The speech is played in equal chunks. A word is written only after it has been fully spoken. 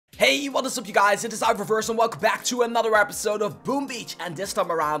Hey, what is up you guys, it is Reverse and welcome back to another episode of Boom Beach. And this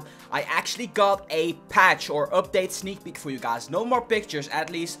time around, I actually got a patch or update sneak peek for you guys. No more pictures,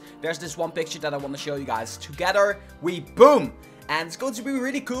 at least there's this one picture that I want to show you guys. Together, we boom! And it's going to be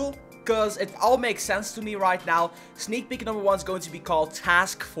really cool, because it all makes sense to me right now. Sneak peek number 1 is going to be called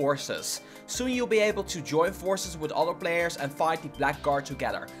Task Forces. Soon you'll be able to join forces with other players and fight the Blackguard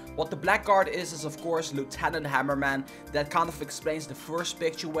together. What the Blackguard is of course Lt.Hammerman. That kind of explains the first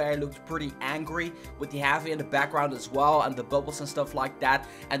picture where he looked pretty angry with the heavy in the background as well and the bubbles and stuff like that.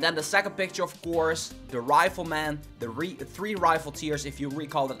 And then the second picture, of course, the Rifleman, the 3 rifle tiers, if you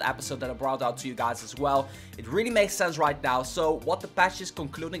recall that episode that I brought out to you guys as well. It really makes sense right now. So what the patch is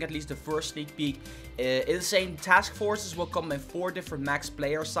concluding, at least the first sneak peek, is saying task forces will come in 4 different max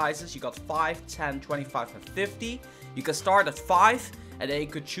player sizes. You got 5, 10, 25 and 50. You can start at 5 and then you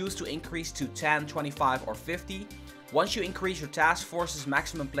could choose to increase to 10, 25 or 50. Once you increase your task force's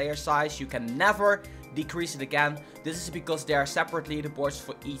maximum player size, you can never decrease it again. This is because there are separate leaderboards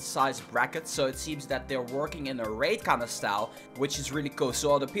for each size bracket, so it seems that they're working in a raid kind of style, which is really cool.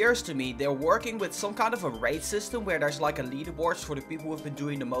 So it appears to me they're working with some kind of a raid system where there's like a leaderboards for the people who have been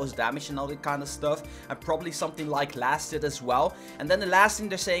doing the most damage and all that kind of stuff, and probably something like lasted as well. And then the last thing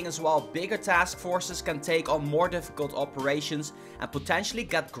they're saying as well, bigger task forces can take on more difficult operations and potentially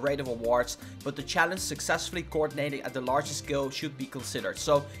get greater rewards, but the challenge successfully coordinating at the largest scale should be considered.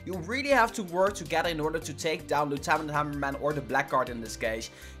 So you really have to work together in order to take down Lt.Hammerman or the Blackguard in this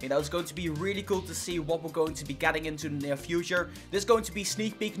case. You know, it's going to be really cool to see what we're going to be getting into in the near future. This is going to be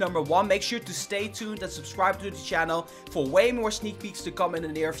sneak peek number 1. Make sure to stay tuned and subscribe to the channel for way more sneak peeks to come in the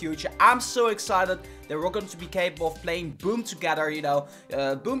near future. I'm so excited that we're going to be capable of playing Boom together, you know.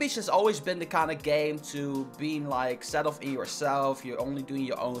 Boom Beach has always been the kind of game to being like set off in yourself, you're only doing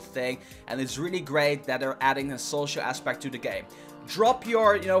your own thing, and it's really great that they're adding a social aspect to the game. Drop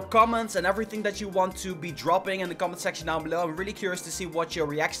your, comments and everything that you want to be dropping in the comment section down below. I'm really curious to see what your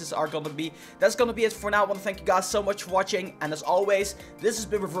reactions are going to be. That's going to be it for now. I want to thank you guys so much for watching. And as always, this has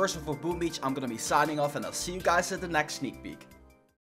been Reversal for Boom Beach. I'm going to be signing off and I'll see you guys at the next sneak peek.